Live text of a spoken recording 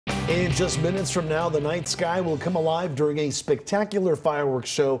In just minutes from now, the night sky will come alive during a spectacular fireworks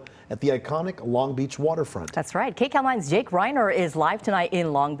show at the iconic Long Beach waterfront. That's right. KCAL 9's Jake Reiner is live tonight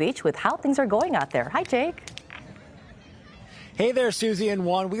in Long Beach with how things are going out there. Hi, Jake. Hey there, Susie and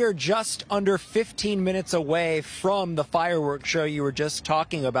Juan. We are just under 15 minutes away from the fireworks show you were just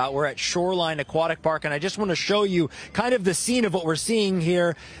talking about. We're at Shoreline Aquatic Park, and I just want to show you kind of the scene of what we're seeing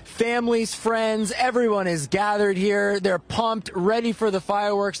here. Families, friends, everyone is gathered here. They're pumped, ready for the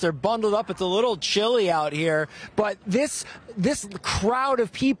fireworks. They're bundled up. It's a little chilly out here, but this crowd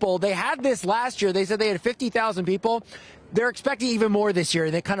of people, they had this last year. They said they had 50,000 people. They're expecting even more this year.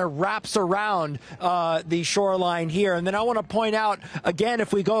 It kind of wraps around the shoreline here. And then I want to point out, again,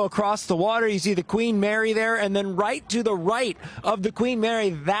 if we go across the water, you see the Queen Mary there. And then right to the right of the Queen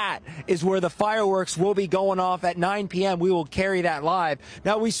Mary, that is where the fireworks will be going off at 9 p.m. We will carry that live.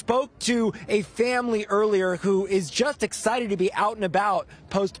 Now, we spoke to a family earlier who is just excited to be out and about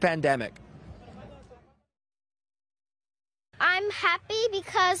post-pandemic. I'm happy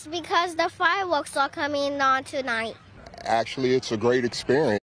because the fireworks are coming on tonight. Actually, it's a great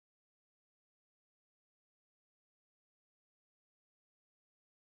experience.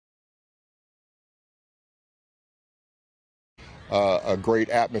 A great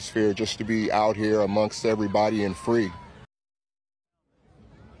atmosphere just to be out here amongst everybody and free.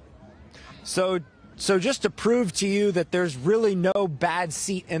 So just to prove to you that there's really no bad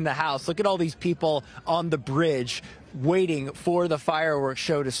seat in the house, look at all these people on the bridge waiting for the fireworks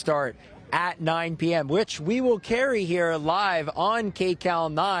show to start at 9 p.m., which we will carry here live on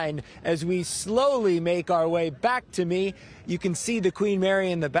KCAL 9 as we slowly make our way back to me. You can see the Queen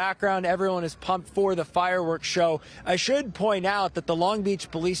Mary in the background. Everyone is pumped for the fireworks show. I should point out that the Long Beach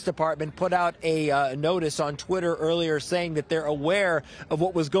Police Department put out a notice on Twitter earlier saying that they're aware of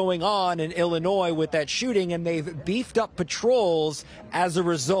what was going on in Illinois with that shooting, and they've beefed up patrols as a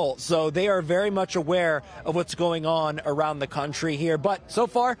result. So they are very much aware of what's going on around the country here. But so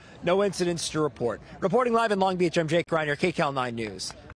far, no incidents to report. Reporting live in Long Beach, I'm Jake Reiner, KCAL 9 News.